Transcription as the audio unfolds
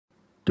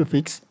To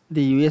fix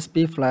the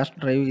USB flash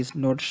drive is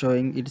not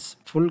showing its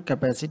full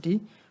capacity,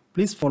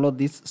 please follow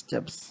these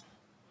steps.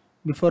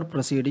 Before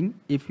proceeding,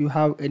 if you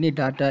have any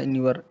data in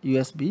your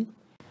USB,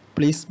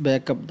 please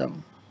backup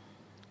them.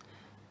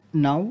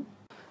 Now,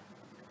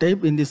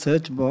 type in the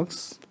search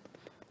box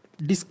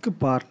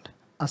diskpart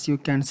as you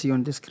can see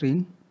on the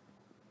screen.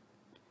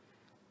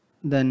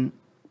 Then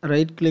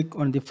right click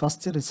on the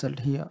first result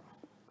here.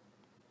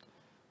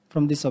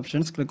 From these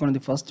options, click on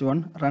the first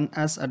one, run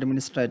as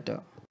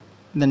administrator.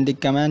 Then the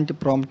command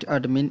prompt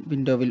admin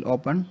window will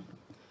open.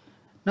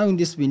 Now in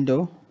this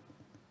window,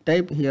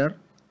 type here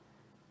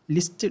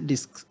list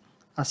disks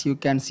as you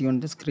can see on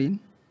the screen.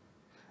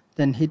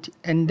 Then hit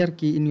enter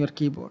key in your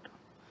keyboard.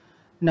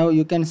 Now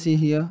you can see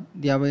here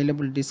the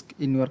available disk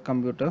in your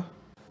computer.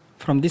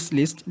 From this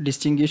list,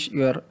 distinguish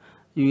your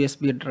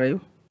USB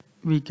drive.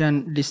 We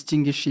can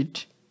distinguish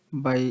it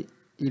by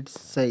its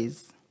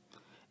size.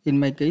 In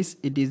my case,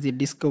 it is the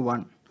disk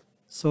 1.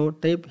 So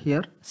type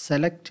here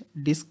select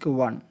disk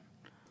 1.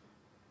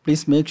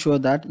 Please make sure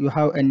that you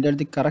have entered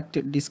the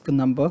correct disk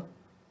number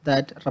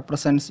that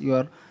represents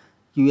your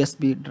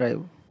USB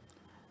drive.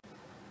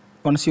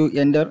 Once you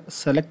enter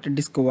select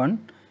disk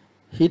 1,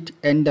 hit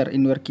enter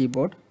in your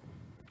keyboard.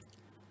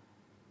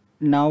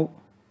 Now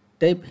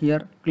type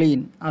here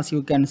clean as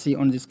you can see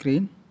on the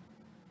screen,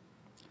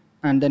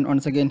 and then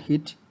once again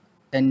hit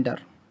enter.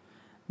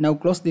 Now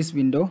close this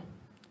window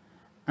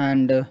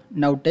and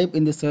now type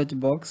in the search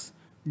box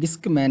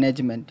disk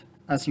management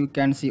as you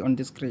can see on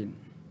the screen,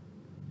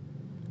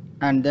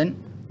 and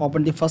then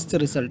open the first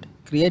result,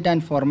 create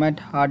and format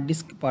hard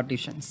disk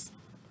partitions.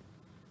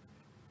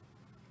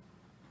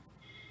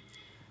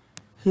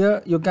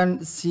 Here you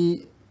can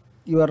see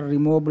your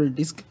removable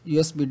disk,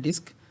 USB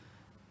disk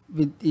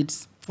with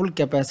its full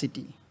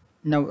capacity.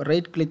 Now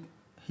right click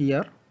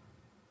here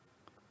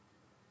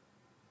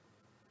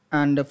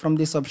and from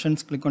these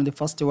options click on the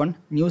first one,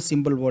 new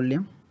symbol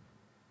volume.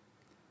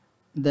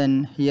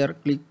 Then here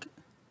click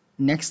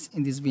next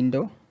in this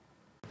window.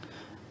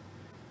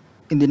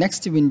 In the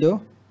next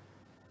window,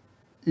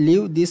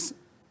 leave this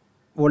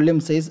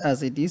volume size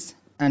as it is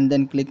and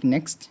then click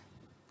next.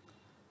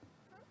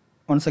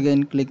 Once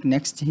again click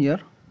next here.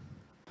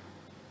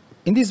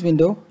 In this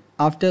window,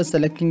 after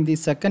selecting the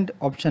second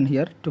option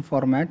here to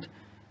format,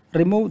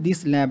 remove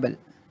this label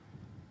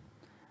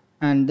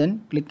and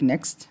then click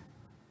next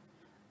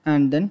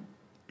and then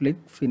click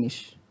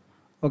finish.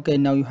 Okay,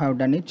 now you have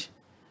done it.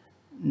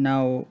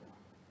 Now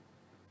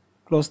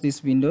close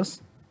these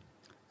windows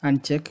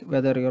and check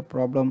whether your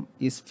problem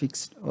is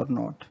fixed or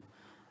not.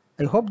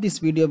 I hope this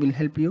video will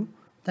help you.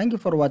 Thank you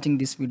for watching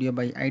this video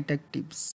by iTech Tips.